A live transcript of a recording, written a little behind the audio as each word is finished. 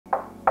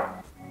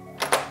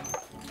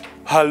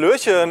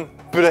Hallöchen,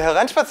 bin da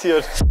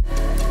hereinspaziert.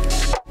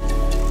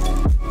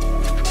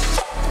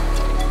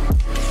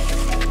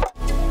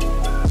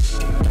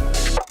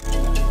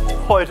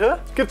 Heute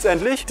gibt's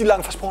endlich die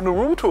lang versprochene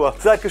Roomtour.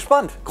 Seid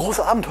gespannt.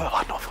 Große Abenteuer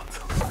warten auf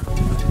uns.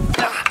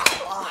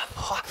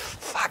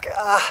 Fuck.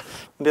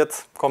 Und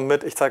jetzt kommt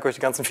mit, ich zeige euch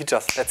die ganzen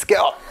Features. Let's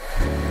go!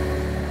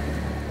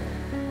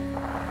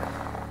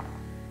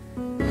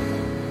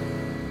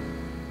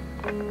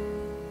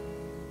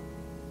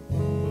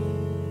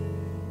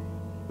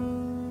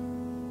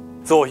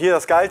 So, hier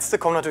das Geilste,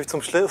 kommt natürlich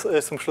zum Schluss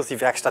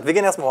die Werkstatt. Wir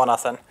gehen erstmal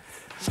woanders hin.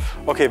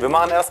 Okay, wir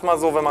machen erstmal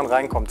so, wenn man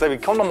reinkommt. Selby,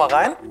 komm noch mal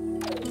rein.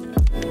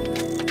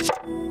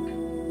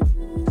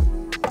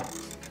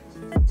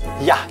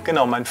 Ja,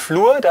 genau, mein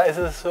Flur, da ist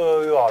es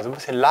ja, so ein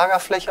bisschen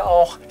Lagerfläche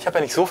auch. Ich habe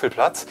ja nicht so viel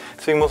Platz,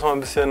 deswegen muss man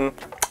ein bisschen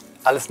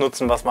alles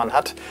nutzen, was man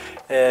hat.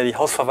 Die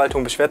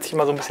Hausverwaltung beschwert sich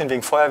immer so ein bisschen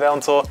wegen Feuerwehr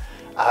und so.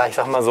 Aber ich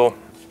sag mal so,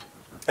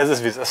 es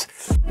ist wie es ist.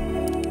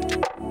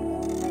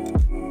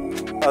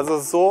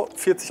 Also so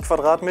 40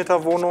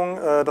 Quadratmeter Wohnung,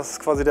 das ist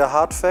quasi der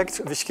Hard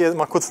Fact. Ich gehe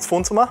mal kurz ins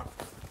Wohnzimmer.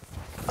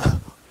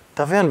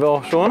 Da wären wir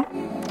auch schon.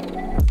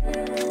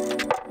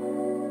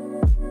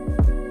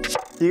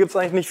 Hier gibt es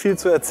eigentlich nicht viel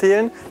zu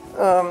erzählen.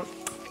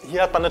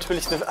 Hier hat man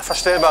natürlich eine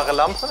verstellbare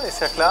Lampe,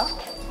 ist ja klar.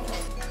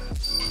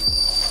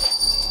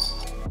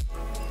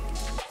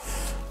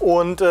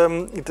 Und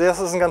das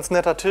ist ein ganz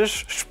netter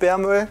Tisch.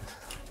 Sperrmüll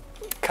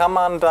kann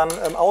man dann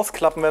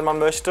ausklappen, wenn man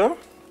möchte.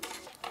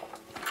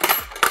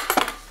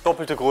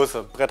 Doppelte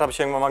Größe. Brett habe ich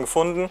irgendwann mal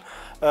gefunden.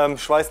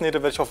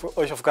 Schweißnähte werde ich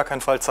euch auf gar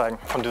keinen Fall zeigen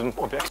von diesem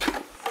Objekt.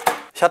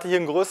 Ich hatte hier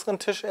einen größeren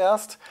Tisch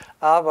erst,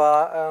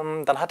 aber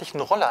dann hatte ich einen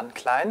Roller, einen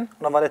kleinen.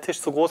 Und dann war der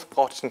Tisch zu groß,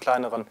 brauchte ich einen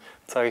kleineren.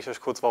 Zeige ich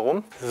euch kurz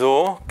warum.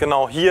 So,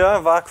 genau,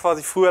 hier war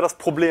quasi früher das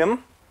Problem,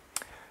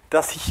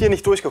 dass ich hier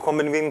nicht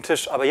durchgekommen bin wegen dem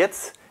Tisch. Aber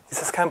jetzt ist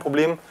das kein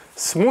Problem.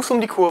 Smooth um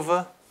die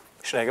Kurve,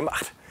 schnell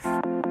gemacht.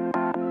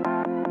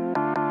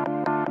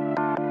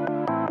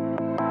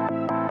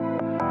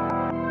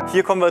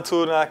 Hier kommen wir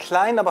zu einer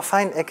kleinen, aber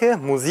feinen Ecke,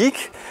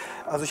 Musik.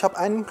 Also ich habe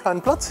einen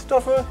kleinen Platz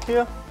dafür.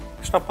 Hier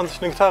schnappt man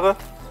sich eine Gitarre,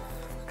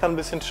 kann ein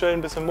bisschen chillen,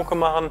 ein bisschen Mucke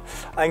machen.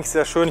 Eigentlich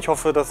sehr schön. Ich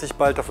hoffe, dass ich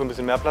bald dafür ein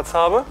bisschen mehr Platz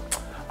habe.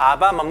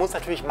 Aber man muss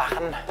natürlich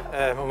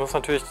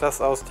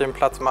das aus dem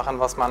Platz machen,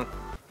 was man...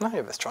 Na,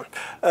 ihr wisst schon.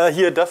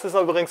 Hier, das ist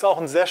übrigens auch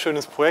ein sehr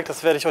schönes Projekt.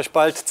 Das werde ich euch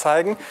bald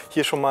zeigen.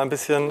 Hier schon mal ein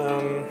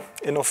bisschen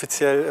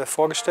inoffiziell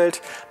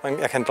vorgestellt. Man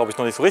erkennt, glaube ich,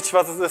 noch nicht so richtig,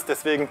 was es ist.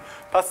 Deswegen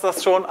passt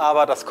das schon.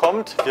 Aber das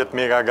kommt. Wird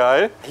mega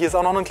geil. Hier ist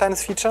auch noch ein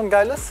kleines Feature, ein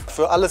geiles.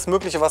 Für alles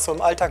Mögliche, was so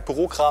im Alltag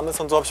Bürokram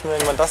ist. Und so habe ich mir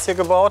irgendwann das hier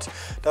gebaut.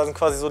 Da sind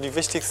quasi so die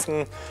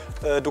wichtigsten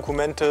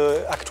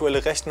Dokumente,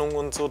 aktuelle Rechnungen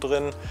und so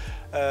drin.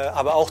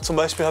 Aber auch zum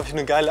Beispiel habe ich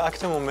eine geile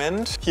Akte.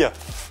 Moment. Hier.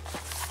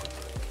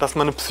 Das ist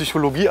meine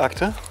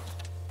Psychologieakte.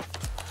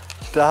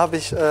 Da habe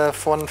ich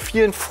von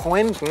vielen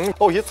Freunden,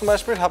 hier zum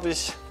Beispiel habe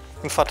ich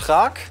einen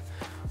Vertrag,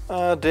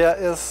 der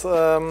ist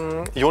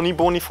Joni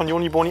Boni von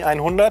Joni Boni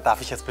 100, darf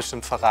ich jetzt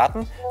bestimmt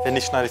verraten, wenn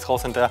nicht, schneide ich es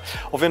raus hinterher.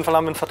 Auf jeden Fall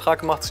haben wir einen Vertrag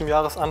gemacht zum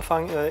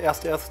Jahresanfang,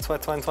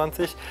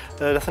 1.1.2022,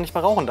 dass er nicht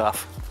mehr rauchen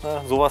darf.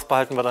 Sowas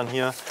behalten wir dann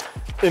hier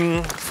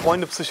im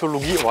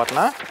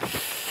Freunde-Psychologie-Ordner.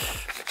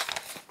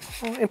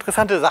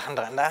 Interessante Sachen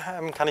drin, da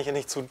kann ich hier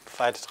nicht zu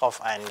weit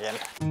drauf eingehen.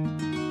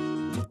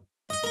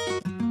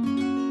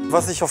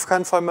 Was ich auf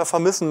keinen Fall mehr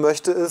vermissen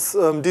möchte, ist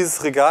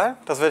dieses Regal.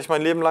 Das werde ich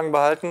mein Leben lang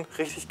behalten.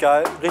 Richtig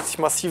geil, richtig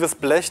massives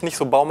Blech, nicht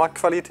so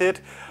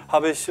Baumarktqualität.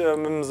 Habe ich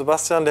mit dem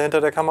Sebastian, der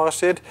hinter der Kamera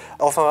steht,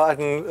 aus einer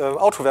alten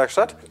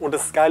Autowerkstatt. Und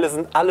das Geile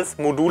sind alles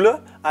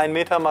Module, 1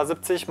 Meter mal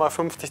 70 mal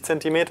 50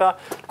 Zentimeter.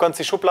 Du kannst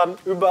die Schubladen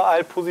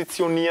überall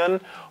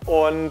positionieren.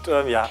 Und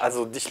ja,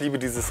 also ich liebe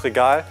dieses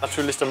Regal.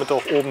 Natürlich, damit du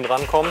auch oben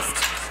dran kommst.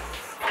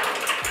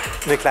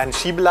 Eine kleine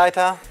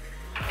Schiebeleiter.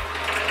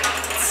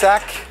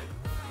 Zack.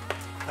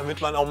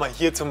 Damit man auch mal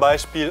hier zum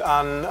Beispiel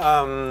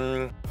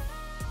an,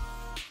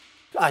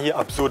 hier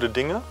absurde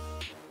Dinge.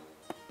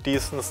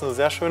 Das ist eine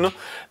sehr schöne.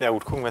 Ja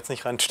gut, gucken wir jetzt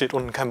nicht rein, steht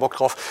unten kein Bock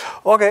drauf.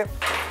 Okay,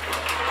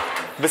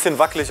 ein bisschen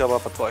wackelig,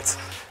 aber was soll's.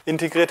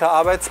 Integrierter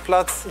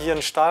Arbeitsplatz, hier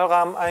ein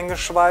Stahlrahmen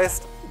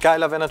eingeschweißt.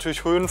 Geiler wäre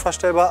natürlich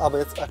höhenverstellbar, aber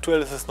jetzt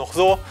aktuell ist es noch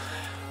so.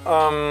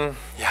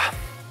 Ja,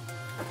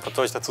 was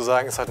soll ich dazu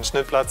sagen, ist halt ein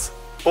Schnittplatz.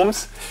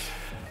 Bums.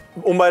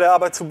 Um bei der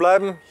Arbeit zu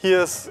bleiben,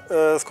 hier ist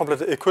das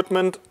komplette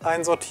Equipment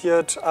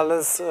einsortiert,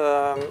 alles.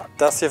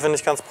 Das hier finde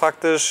ich ganz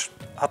praktisch,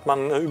 hat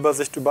man eine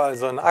Übersicht über all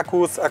seine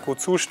Akkus,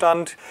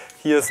 Akkuzustand.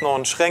 Hier ist noch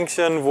ein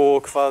Schränkchen, wo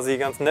quasi die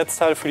ganzen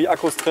Netzteile für die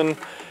Akkus drin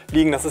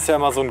liegen. Das ist ja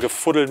immer so ein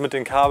Gefuddelt mit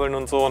den Kabeln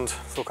und so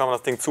kann man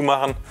das Ding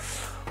zumachen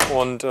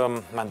und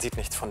man sieht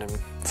nichts von dem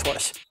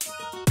Zeug.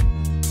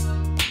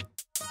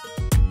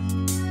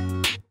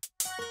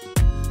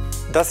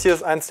 Das hier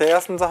ist eins der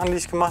ersten Sachen, die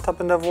ich gemacht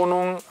habe in der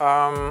Wohnung.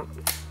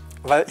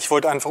 Weil ich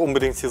wollte einfach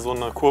unbedingt hier so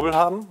eine Kurbel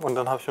haben und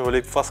dann habe ich mir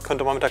überlegt, was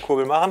könnte man mit der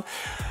Kurbel machen.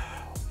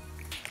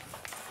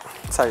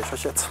 Zeige ich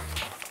euch jetzt.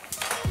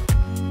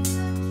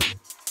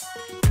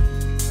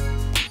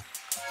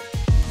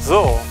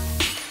 So,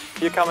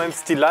 hier kann man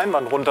jetzt die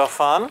Leinwand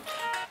runterfahren.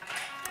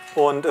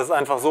 Und es ist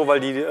einfach so, weil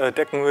die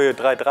Deckenhöhe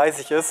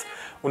 3,30 ist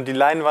und die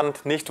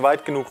Leinwand nicht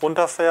weit genug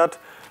runterfährt,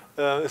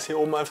 ist hier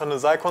oben einfach eine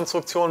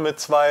Seilkonstruktion mit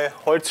 2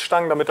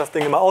 Holzstangen, damit das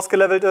Ding immer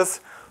ausgelevelt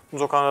ist. Und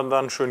so kann man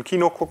dann schön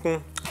Kino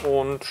gucken.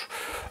 Und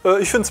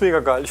ich finde es mega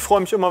geil. Ich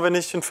freue mich immer, wenn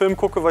ich einen Film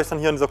gucke, weil ich dann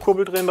hier an dieser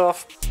Kurbel drehen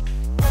darf.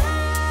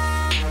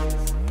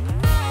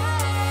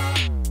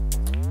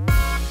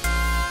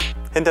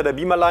 Hinter der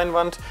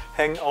Beamer-Leinwand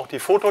hängen auch die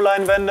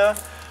Fotoleinwände.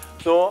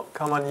 So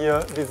kann man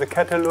hier diese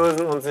Kette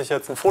lösen und sich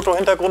jetzt einen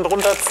Fotohintergrund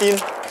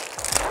runterziehen.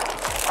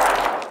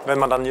 Wenn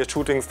man dann hier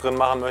Shootings drin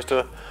machen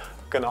möchte,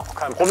 genau,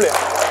 kein Problem.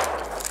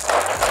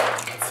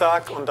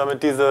 Zack, und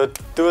damit diese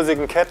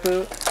dösigen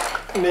Ketten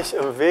nicht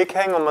im Weg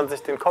hängen und man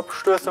sich den Kopf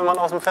stößt, wenn man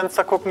aus dem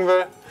Fenster gucken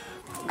will,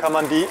 kann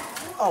man die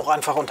auch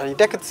einfach unter die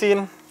Decke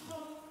ziehen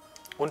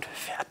und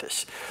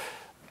fertig.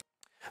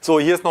 So,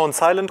 hier ist noch ein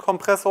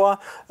Silent-Kompressor.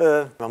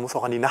 Man muss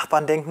auch an die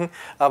Nachbarn denken,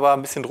 aber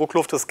ein bisschen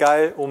Druckluft ist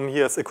geil, um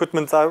hier das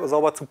Equipment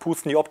sauber zu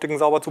pusten, die Optiken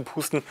sauber zu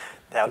pusten.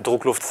 Ja,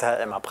 Druckluft ist ja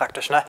immer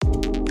praktisch, ne?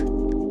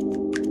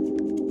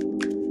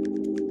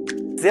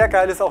 Sehr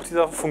geil ist auch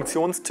dieser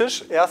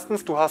Funktionstisch.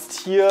 Erstens, du hast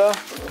hier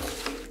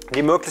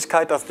die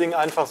Möglichkeit, das Ding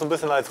einfach so ein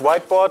bisschen als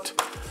Whiteboard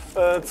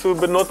zu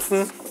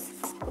benutzen.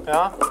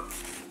 Ja.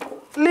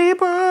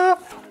 Liebe!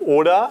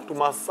 Oder du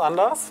machst es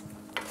anders.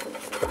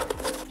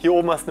 Hier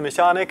oben hast du eine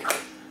Mechanik.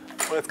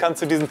 Und jetzt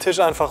kannst du diesen Tisch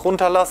einfach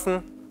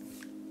runterlassen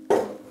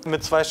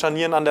mit 2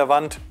 Scharnieren an der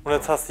Wand. Und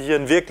jetzt hast du hier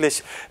einen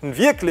wirklich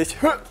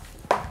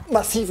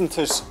massiven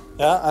Tisch.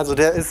 Ja, also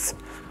der ist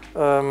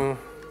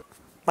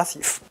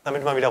massiv.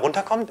 Damit man wieder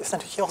runterkommt, ist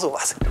natürlich hier auch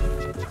sowas.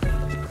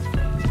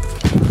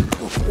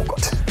 Oh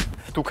Gott.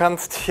 Du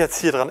kannst jetzt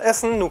hier dran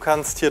essen, du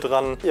kannst hier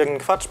dran irgendeinen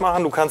Quatsch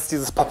machen, du kannst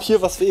dieses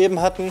Papier, was wir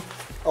eben hatten,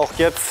 auch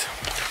jetzt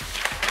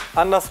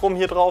andersrum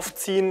hier drauf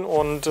ziehen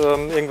und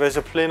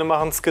irgendwelche Pläne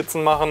machen,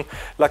 Skizzen machen,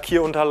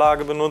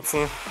 Lackierunterlage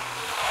benutzen.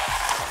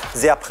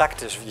 Sehr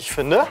praktisch, wie ich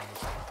finde.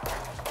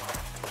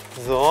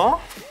 So.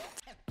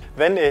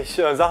 Wenn ich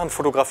Sachen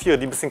fotografiere,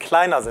 die ein bisschen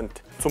kleiner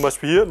sind, zum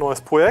Beispiel hier,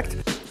 neues Projekt.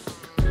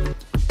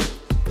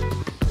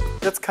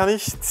 Jetzt kann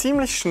ich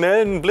ziemlich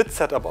schnell ein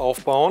Blitzsetup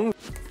aufbauen.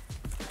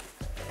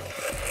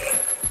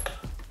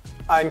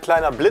 Ein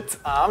kleiner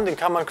Blitzarm, den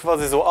kann man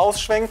quasi so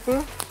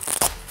ausschwenken.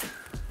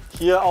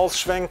 Hier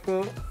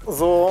ausschwenken,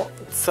 so,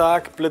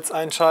 zack, Blitz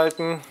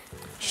einschalten,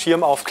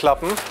 Schirm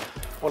aufklappen.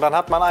 Und dann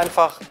hat man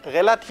einfach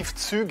relativ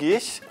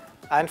zügig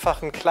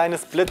einfach ein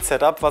kleines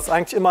Blitz-Setup, was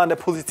eigentlich immer an der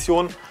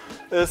Position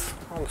ist.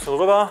 Ein bisschen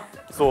rüber,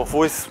 so,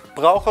 wo ich es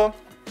brauche.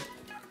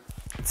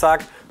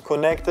 Zack,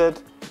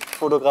 connected,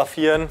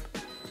 fotografieren,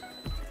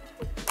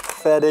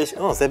 fertig.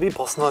 Oh, Sebi,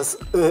 brauchst du ein neues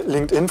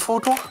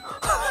LinkedIn-Foto?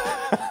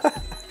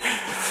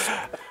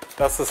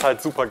 Das ist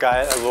halt super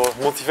geil, also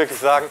muss ich wirklich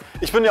sagen.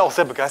 Ich bin ja auch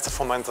sehr begeistert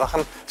von meinen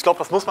Sachen. Ich glaube,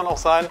 das muss man auch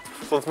sein,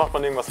 sonst macht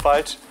man irgendwas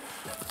falsch.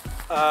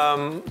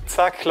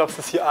 Zack, klappst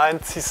es hier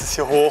ein, ziehst es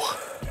hier hoch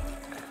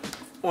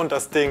und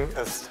das Ding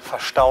ist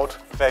verstaut,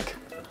 weg.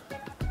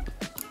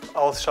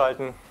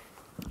 Ausschalten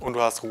und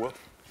du hast Ruhe.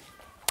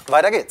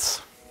 Weiter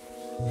geht's.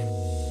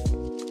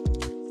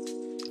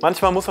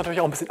 Manchmal muss man natürlich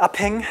auch ein bisschen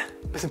abhängen,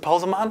 ein bisschen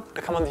Pause machen.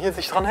 Da kann man hier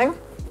sich dranhängen.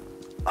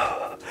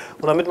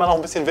 Und damit man auch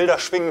ein bisschen wilder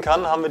schwingen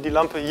kann, haben wir die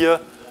Lampe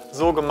hier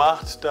so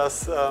gemacht,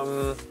 dass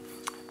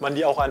man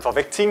die auch einfach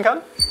wegziehen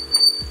kann.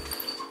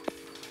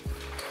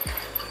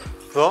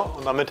 So,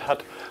 und damit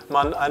hat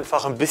man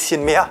einfach ein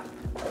bisschen mehr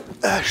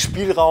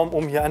Spielraum,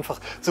 um hier einfach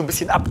so ein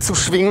bisschen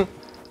abzuschwingen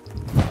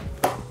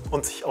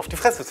und sich auf die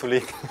Fresse zu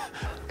legen.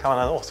 Kann man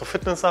dann auch so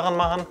Fitness-Sachen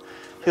machen,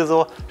 hier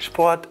so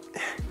Sport.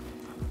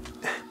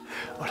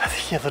 Oder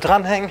sich hier so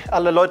dranhängen.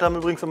 Alle Leute haben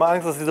übrigens immer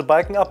Angst, dass diese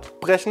Balken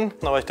abbrechen.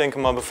 Aber ich denke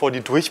mal, bevor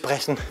die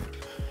durchbrechen,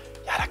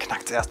 ja, da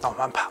knackt es erst noch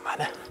mal ein paar Mal,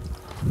 ne?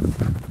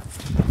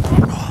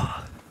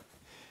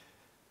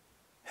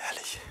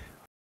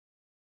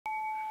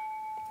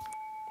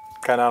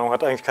 Keine Ahnung,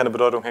 hat eigentlich keine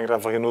Bedeutung, hängt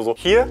einfach hier nur so.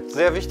 Hier,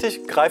 sehr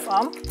wichtig,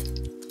 Greifarm.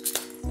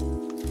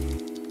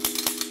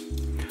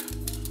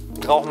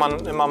 Braucht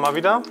man immer mal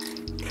wieder.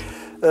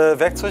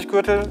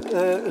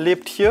 Werkzeuggürtel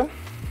lebt hier.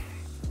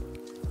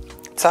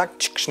 Zack,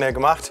 schnell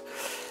gemacht.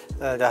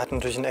 Der hat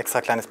natürlich ein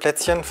extra kleines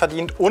Plätzchen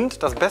verdient.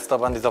 Und das Beste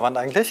aber an dieser Wand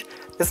eigentlich,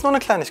 ist nur eine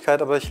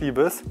Kleinigkeit, aber ich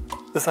liebe es,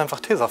 ist einfach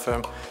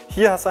Tesafilm.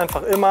 Hier hast du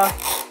einfach immer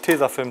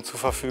Tesafilm zur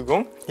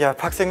Verfügung. Ja,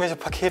 packst irgendwelche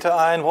Pakete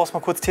ein, brauchst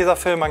mal kurz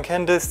Tesafilm, man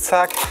kennt es,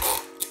 zack.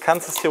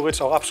 Kannst es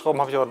theoretisch auch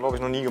abschrauben, habe ich aber glaube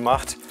ich noch nie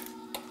gemacht.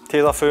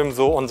 Tesafilm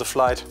so on the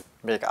flight,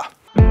 mega.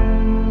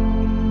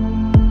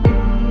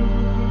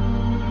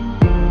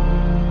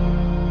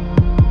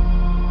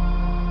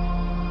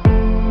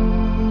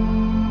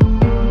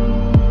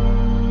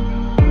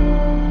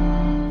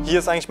 Hier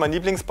ist eigentlich mein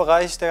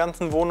Lieblingsbereich der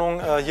ganzen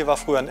Wohnung. Hier war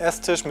früher ein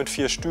Esstisch mit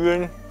 4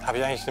 Stühlen. Habe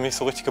ich eigentlich nicht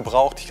so richtig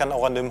gebraucht. Ich kann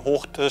auch an dem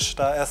Hochtisch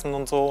da essen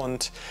und so.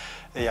 Und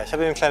ja, ich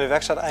habe hier eine kleine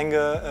Werkstatt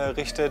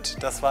eingerichtet.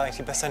 Das war eigentlich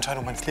die beste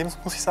Entscheidung meines Lebens,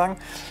 muss ich sagen.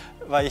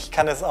 Weil ich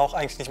kann es auch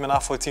eigentlich nicht mehr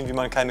nachvollziehen, wie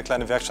man keine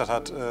kleine Werkstatt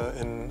hat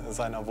in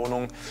seiner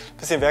Wohnung. Ein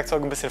bisschen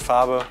Werkzeug, ein bisschen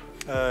Farbe,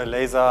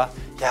 Laser.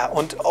 Ja,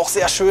 und auch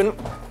sehr schön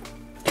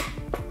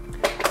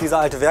Dieser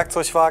alte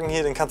Werkzeugwagen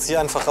hier, den kannst du hier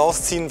einfach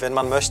rausziehen, wenn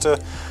man möchte.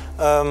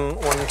 Und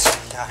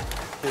ja,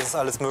 hier ist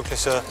alles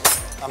Mögliche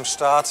am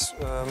Start.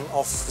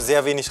 Auf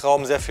sehr wenig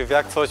Raum, sehr viel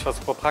Werkzeug, was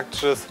super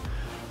praktisch ist.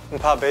 Ein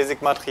paar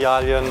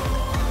Basic-Materialien.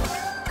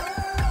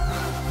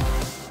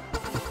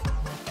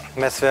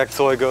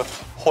 Messwerkzeuge,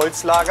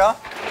 Holzlager,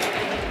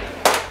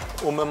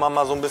 um immer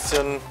mal so ein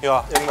bisschen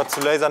ja, irgendwas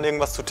zu lasern,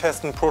 irgendwas zu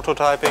testen.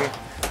 Prototyping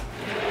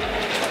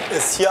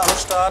ist hier am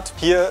Start.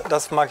 Hier,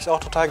 das mag ich auch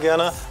total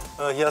gerne.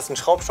 Hier hast du einen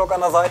Schraubstock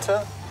an der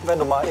Seite. Wenn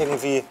du mal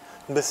irgendwie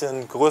ein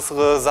bisschen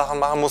größere Sachen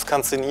machen musst,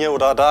 kannst du ihn hier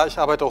oder da. Ich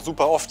arbeite auch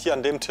super oft hier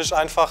an dem Tisch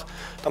einfach.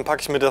 Dann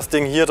packe ich mir das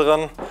Ding hier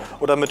dran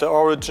oder mit der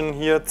Origin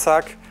hier,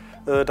 zack.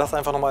 Das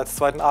einfach nochmal als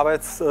zweiten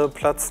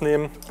Arbeitsplatz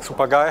nehmen.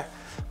 Super geil.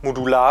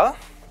 Modular.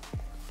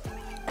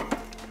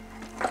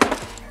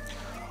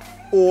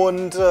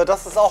 Und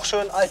das ist auch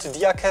schön. Alte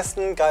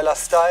Diakästen, geiler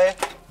Style.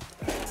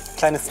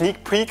 Kleine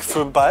Sneak Peek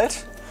für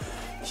bald.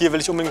 Hier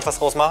will ich unbedingt was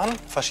draus machen.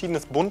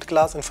 Verschiedenes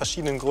Buntglas in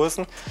verschiedenen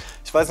Größen.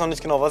 Ich weiß noch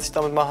nicht genau, was ich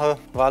damit mache.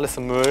 War alles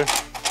im Müll.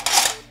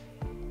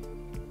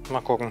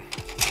 Mal gucken.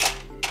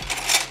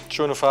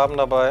 Schöne Farben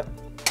dabei.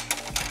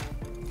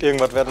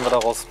 Irgendwas werden wir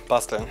daraus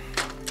basteln.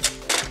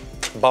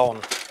 Bauen.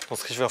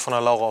 Sonst kriege ich wieder von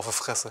der Laura auf die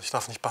Fresse. Ich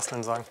darf nicht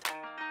basteln sagen.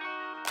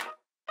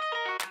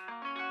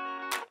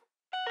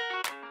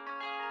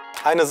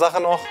 Eine Sache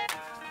noch.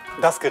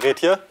 Das Gerät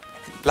hier.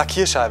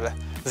 Lackierscheibe.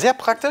 Sehr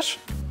praktisch.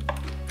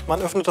 Man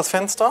öffnet das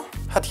Fenster,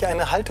 hat hier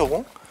eine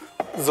Halterung.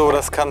 So,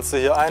 das kannst du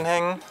hier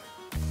einhängen,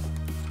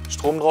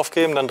 Strom drauf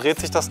geben, dann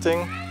dreht sich das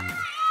Ding.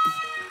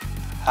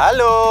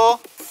 Hallo!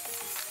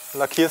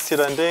 Lackierst hier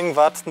dein Ding,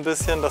 wartest ein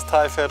bisschen, das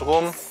Teil fährt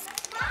rum.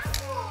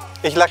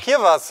 Ich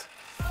lackiere was.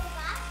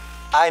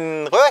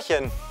 Ein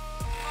Röhrchen.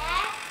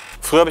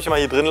 Früher habe ich immer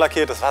hier drin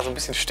lackiert, das war so ein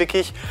bisschen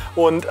stickig.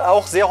 Und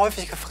auch sehr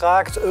häufig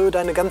gefragt,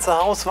 deine ganze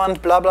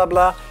Hauswand, bla bla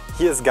bla.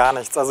 Hier ist gar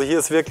nichts. Also hier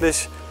ist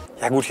wirklich...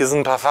 Ja gut, hier sind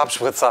ein paar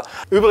Farbspritzer.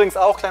 Übrigens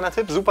auch kleiner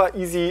Tipp, super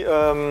easy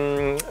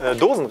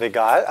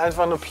Dosenregal.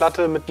 Einfach eine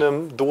Platte mit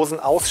einem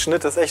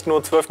Dosenausschnitt. Das ist echt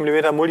nur 12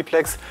 mm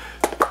Multiplex.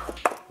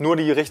 Nur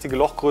die richtige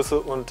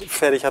Lochgröße und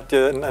fertig habt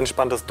ihr ein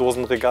entspanntes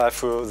Dosenregal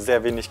für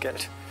sehr wenig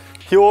Geld.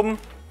 Hier oben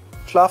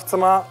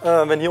Schlafzimmer.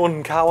 Wenn hier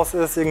unten Chaos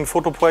ist, irgendein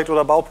Fotoprojekt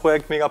oder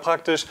Bauprojekt, mega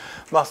praktisch.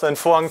 Machst deinen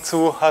Vorhang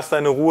zu, hast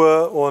deine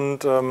Ruhe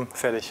und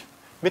fertig.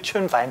 Mit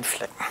schönen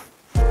Weinflecken.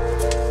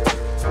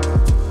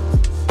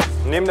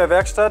 Neben der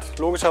Werkstatt,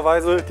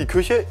 logischerweise, die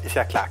Küche, ist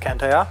ja klar,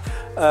 kennt ihr ja.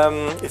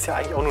 Ist ja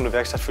eigentlich auch nur eine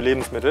Werkstatt für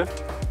Lebensmittel.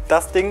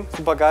 Das Ding,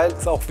 super geil,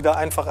 ist auch wieder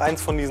einfach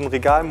eins von diesen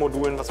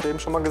Regalmodulen, was wir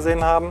eben schon mal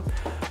gesehen haben.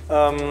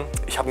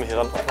 Ich habe mir hier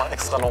dann auch mal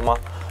extra nochmal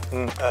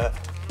ein...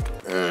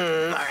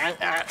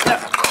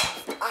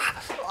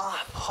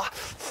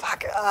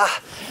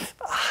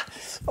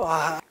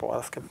 Boah,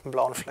 das gibt einen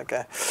blauen Fleck,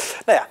 ey.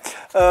 Naja,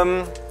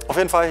 auf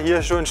jeden Fall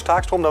hier schön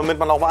Starkstrom, damit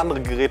man auch mal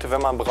andere Geräte,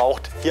 wenn man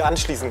braucht, hier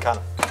anschließen kann.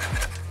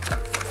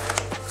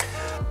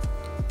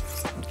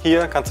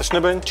 Hier kannst du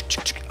schnibbeln,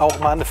 auch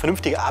mal eine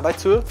vernünftige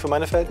Arbeitshöhe für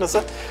meine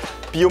Verhältnisse.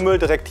 Biomüll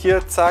direkt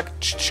hier, zack,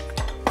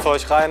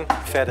 Zeug rein,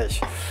 fertig.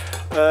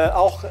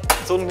 Auch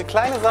so eine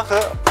kleine Sache,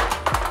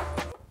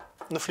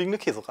 eine fliegende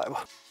Käsereibe.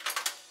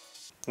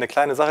 Eine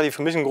kleine Sache, die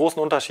für mich einen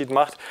großen Unterschied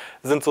macht,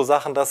 sind so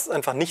Sachen, dass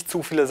einfach nicht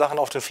zu viele Sachen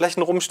auf den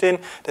Flächen rumstehen.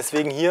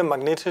 Deswegen hier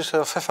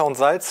magnetische Pfeffer- und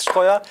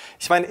Salzstreuer.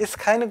 Ich meine, ist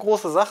keine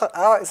große Sache,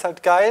 aber ist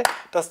halt geil.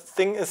 Das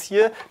Ding ist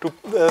hier, du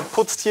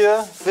putzt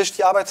hier, wischst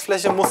die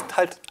Arbeitsfläche, musst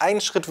halt einen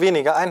Schritt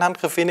weniger, einen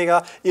Handgriff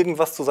weniger,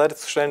 irgendwas zur Seite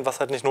zu stellen,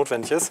 was halt nicht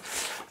notwendig ist.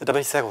 Da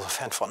bin ich sehr großer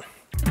Fan von.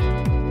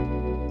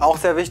 Auch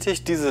sehr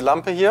wichtig, diese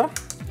Lampe hier.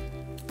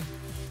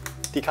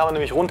 Die kann man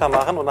nämlich runter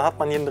machen und dann hat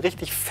man hier einen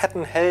richtig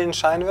fetten, hellen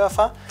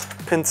Scheinwerfer,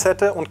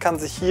 Pinzette und kann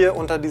sich hier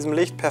unter diesem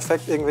Licht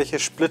perfekt irgendwelche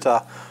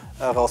Splitter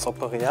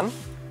rausoperieren.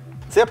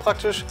 Sehr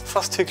praktisch,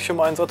 fast täglich im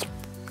Einsatz,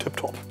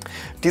 tipptopp.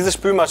 Diese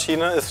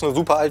Spülmaschine ist eine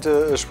super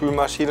alte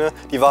Spülmaschine,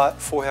 die war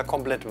vorher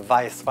komplett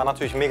weiß, war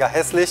natürlich mega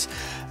hässlich.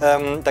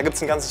 Da gibt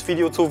es ein ganzes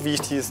Video zu, wie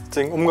ich dieses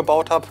Ding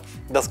umgebaut habe.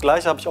 Das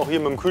gleiche habe ich auch hier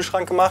mit dem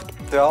Kühlschrank gemacht,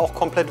 der war auch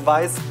komplett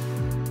weiß.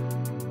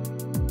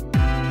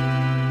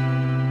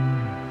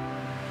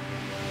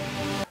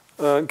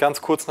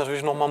 Ganz kurz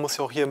natürlich nochmal, muss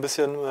ich auch hier ein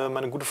bisschen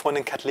meine gute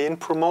Freundin Kathleen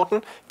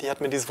promoten. Die hat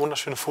mir dieses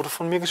wunderschöne Foto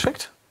von mir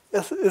geschickt.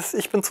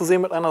 Ich bin zu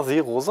sehen mit einer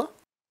Seerose.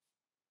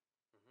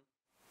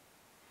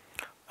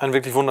 Ein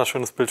wirklich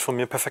wunderschönes Bild von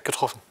mir, perfekt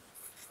getroffen.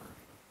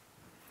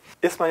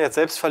 Ist man jetzt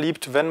selbst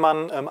verliebt, wenn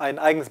man ein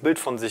eigenes Bild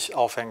von sich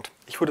aufhängt?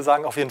 Ich würde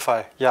sagen, auf jeden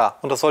Fall, ja.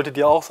 Und das sollte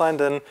dir auch sein,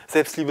 denn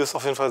Selbstliebe ist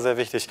auf jeden Fall sehr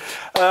wichtig.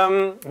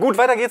 Gut,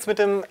 weiter geht's mit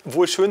dem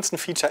wohl schönsten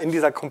Feature in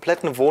dieser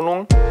kompletten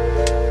Wohnung.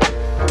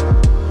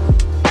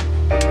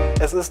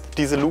 Es ist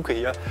diese Luke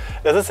hier.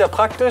 Das ist ja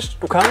praktisch,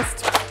 du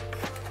kannst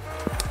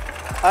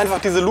einfach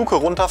diese Luke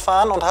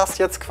runterfahren und hast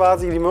jetzt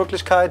quasi die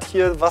Möglichkeit,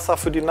 hier Wasser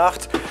für die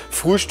Nacht,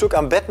 Frühstück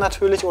am Bett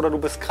natürlich oder du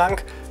bist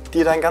krank,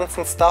 dir deinen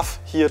ganzen Stuff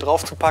hier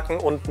drauf zu packen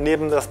und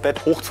neben das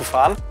Bett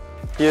hochzufahren.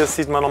 Hier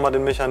sieht man nochmal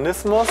den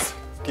Mechanismus.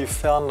 Die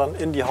fahren dann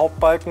in die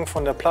Hauptbalken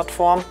von der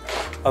Plattform.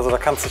 Also da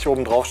kannst du dich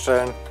oben drauf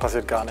stellen,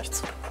 passiert gar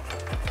nichts.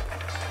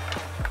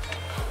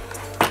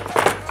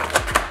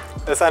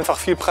 Das ist einfach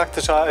viel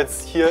praktischer,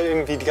 als hier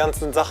irgendwie die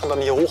ganzen Sachen dann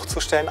hier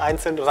hochzustellen,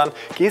 einzeln. Und dann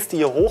gehst du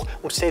hier hoch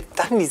und stellst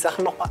dann die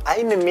Sachen nochmal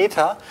einen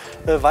Meter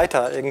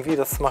weiter irgendwie.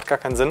 Das macht gar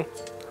keinen Sinn.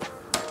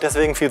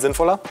 Deswegen viel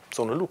sinnvoller,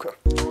 so eine Luke.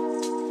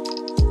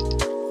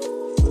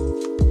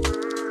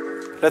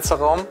 Letzter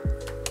Raum,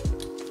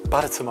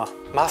 Badezimmer,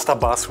 Master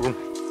Bathroom.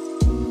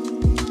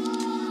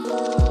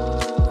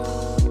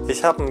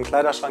 Ich habe einen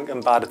Kleiderschrank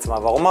im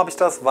Badezimmer. Warum habe ich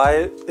das?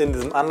 Weil in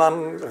diesem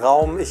anderen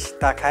Raum ich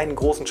da keinen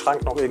großen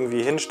Schrank noch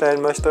irgendwie hinstellen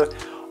möchte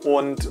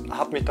und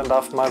habe mich dann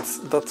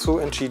damals dazu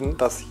entschieden,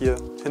 das hier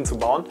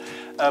hinzubauen.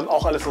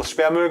 Auch alles aus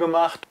Sperrmüll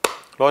gemacht.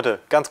 Leute,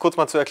 ganz kurz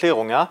mal zur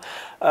Erklärung, ja?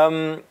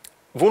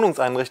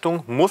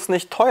 Wohnungseinrichtung muss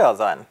nicht teuer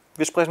sein.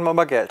 Wir sprechen mal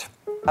über Geld.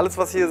 Alles,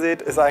 was ihr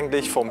seht, ist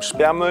eigentlich vom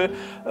Sperrmüll,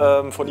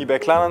 von eBay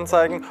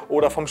Kleinanzeigen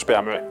oder vom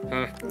Sperrmüll.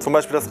 Zum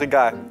Beispiel das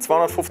Regal,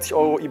 250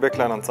 € eBay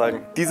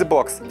Kleinanzeigen. Diese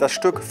Box, das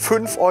Stück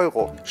 5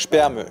 €,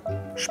 Sperrmüll.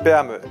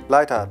 Sperrmüll,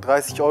 Leiter,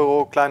 30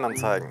 €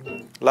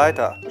 Kleinanzeigen.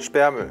 Leiter,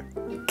 Sperrmüll.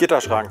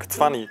 Gitterschrank,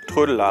 20,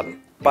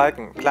 Trödelladen.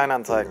 Balken,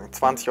 Kleinanzeigen,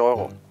 20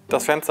 €.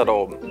 Das Fenster da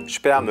oben,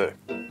 Sperrmüll.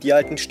 Die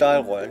alten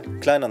Stahlrollen,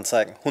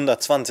 Kleinanzeigen,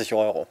 120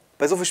 €.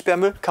 Bei so viel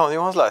Sperrmüll kann man sich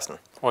auch was leisten.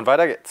 Und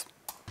weiter geht's.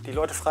 Die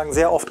Leute fragen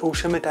sehr oft, oh,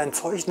 schimmelt dein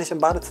Zeug nicht im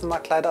Badezimmer,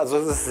 Kleider? Also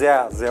es ist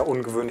sehr, sehr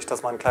ungewöhnlich,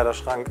 dass man einen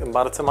Kleiderschrank im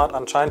Badezimmer hat.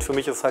 Anscheinend, für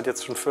mich ist es halt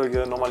jetzt schon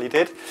völlige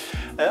Normalität.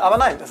 Aber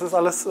nein, es ist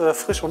alles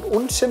frisch und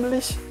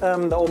unschimmelig.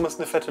 Da oben ist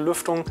eine fette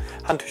Lüftung.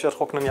 Handtücher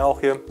trocknen ja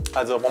auch hier.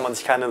 Also braucht man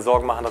sich keine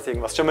Sorgen machen, dass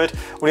irgendwas schimmelt.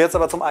 Und jetzt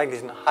aber zum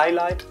eigentlichen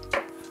Highlight.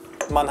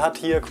 Man hat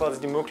hier quasi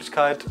die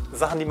Möglichkeit,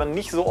 Sachen, die man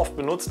nicht so oft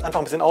benutzt,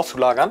 einfach ein bisschen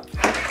auszulagern.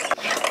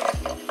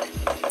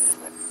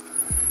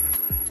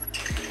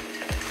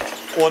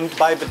 Und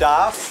bei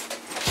Bedarf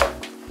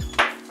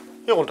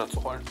hier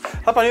runterzurollen.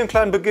 Hat man hier einen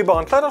kleinen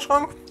begehbaren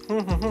Kleiderschrank.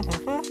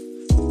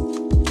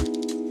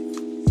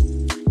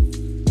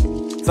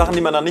 Sachen,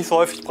 die man dann nicht so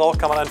häufig braucht,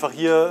 kann man einfach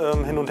hier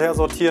hin und her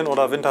sortieren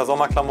oder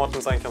Winter-Sommer-Klamotten,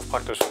 ist eigentlich ganz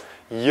praktisch.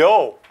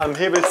 Yo! Am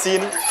Hebel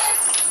ziehen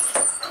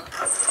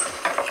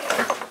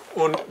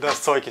und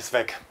das Zeug ist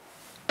weg.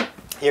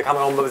 Hier kann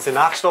man auch ein bisschen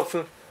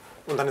nachstopfen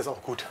und dann ist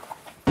auch gut.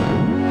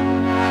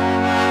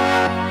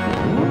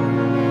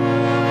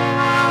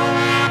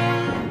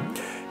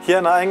 Hier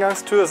in der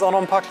Eingangstür ist auch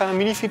noch ein paar kleine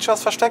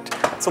Mini-Features versteckt.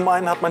 Zum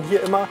einen hat man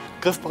hier immer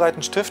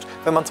griffbereiten Stift,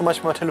 wenn man zum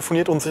Beispiel mal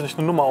telefoniert und sich nicht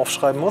eine Nummer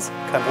aufschreiben muss.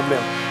 Kein Problem.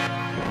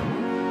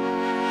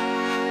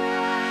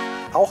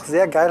 Auch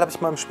sehr geil, habe ich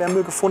mal im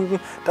Sperrmüll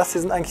gefunden. Das hier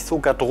sind eigentlich so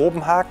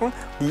Garderobenhaken.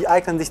 Die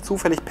eignen sich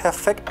zufällig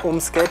perfekt,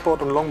 um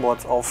Skateboard und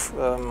Longboards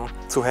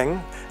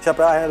aufzuhängen. Ich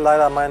habe ja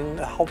leider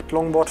mein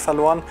Hauptlongboard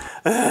verloren.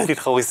 Die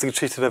traurigste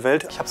Geschichte der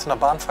Welt. Ich habe es in der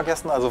Bahn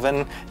vergessen. Also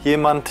wenn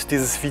jemand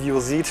dieses Video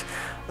sieht,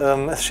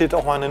 es steht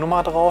auch mal eine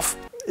Nummer drauf.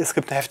 Es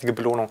gibt eine heftige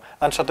Belohnung.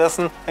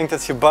 Anstattdessen hängt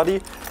jetzt hier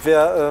Buddy.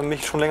 Wer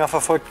mich schon länger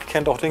verfolgt,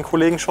 kennt auch den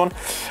Kollegen schon.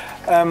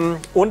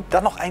 Und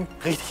dann noch ein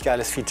richtig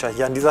geiles Feature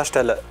hier an dieser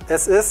Stelle.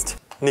 Es ist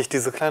nicht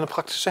diese kleine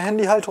praktische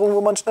Handyhalterung,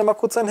 wo man schnell mal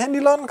kurz sein Handy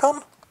laden kann.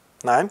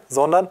 Nein,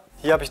 sondern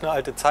hier habe ich eine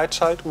alte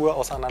Zeitschaltuhr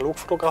aus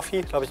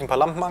Analogfotografie. Da habe ich ein paar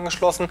Lampen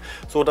angeschlossen,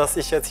 sodass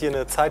ich jetzt hier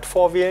eine Zeit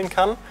vorwählen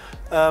kann.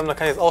 Da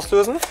kann ich jetzt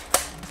auslösen.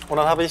 Und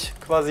dann habe ich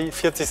quasi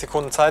 40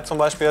 Sekunden Zeit zum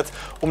Beispiel jetzt,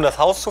 um das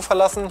Haus zu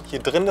verlassen. Hier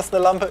drin ist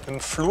eine Lampe,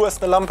 im Flur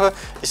ist eine Lampe.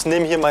 Ich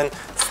nehme hier mein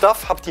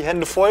Stuff, habe die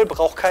Hände voll,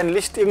 brauche kein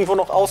Licht irgendwo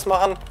noch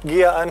ausmachen,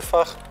 gehe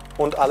einfach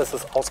und alles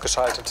ist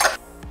ausgeschaltet.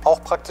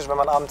 Auch praktisch, wenn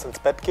man abends ins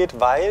Bett geht,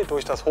 weil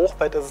durch das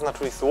Hochbett ist es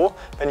natürlich so,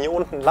 wenn hier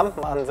unten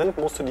Lampen an sind,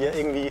 musst du die ja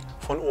irgendwie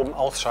von oben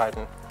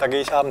ausschalten. Da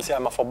gehe ich abends hier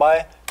einmal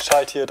vorbei,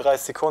 schalte hier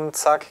 30 Sekunden,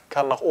 zack,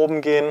 kann nach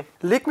oben gehen,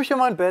 leg mich in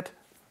mein Bett,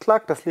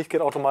 klack, das Licht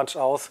geht automatisch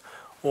aus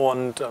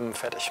und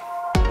fertig.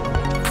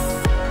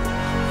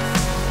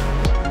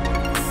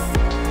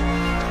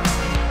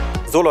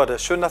 So Leute,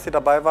 schön, dass ihr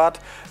dabei wart.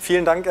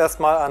 Vielen Dank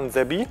erstmal an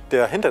Sebi,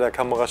 der hinter der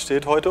Kamera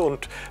steht heute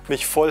und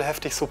mich voll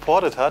heftig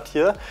supportet hat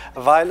hier,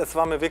 weil es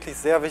war mir wirklich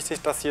sehr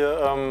wichtig, das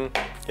hier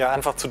ja,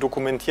 einfach zu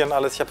dokumentieren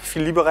alles. Ich habe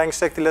viel Liebe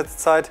reingesteckt die letzte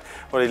Zeit,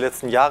 oder die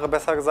letzten Jahre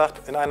besser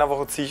gesagt. In einer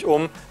Woche ziehe ich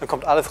um, dann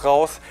kommt alles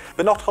raus.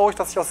 Bin auch traurig,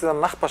 dass ich aus dieser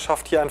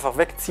Nachbarschaft hier einfach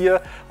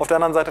wegziehe. Auf der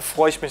anderen Seite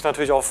freue ich mich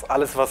natürlich auf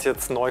alles, was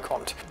jetzt neu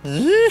kommt.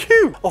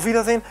 Juhu! Auf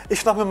Wiedersehen, ich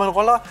schnapp mir meinen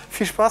Roller.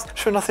 Viel Spaß,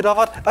 schön, dass ihr da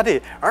wart.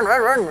 Ade.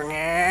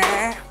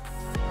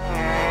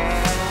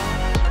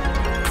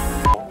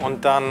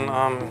 Und dann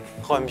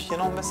räume ich hier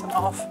noch ein bisschen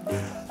auf.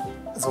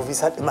 So wie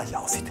es halt immer hier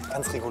aussieht.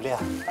 Ganz regulär.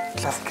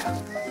 Klassiker.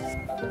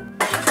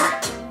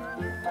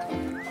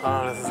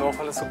 Das ist auch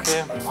alles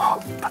okay.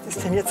 Oh, was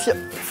ist denn jetzt hier?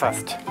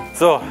 Fast.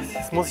 So,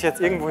 das muss ich jetzt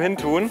irgendwo hin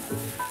tun,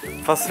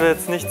 was wir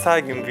jetzt nicht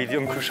zeigen im Video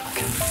im Kühlschrank.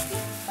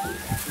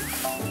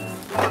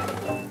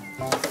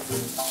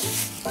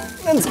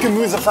 Das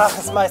Gemüsefach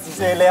ist meistens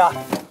sehr leer.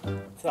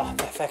 So,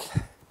 perfekt.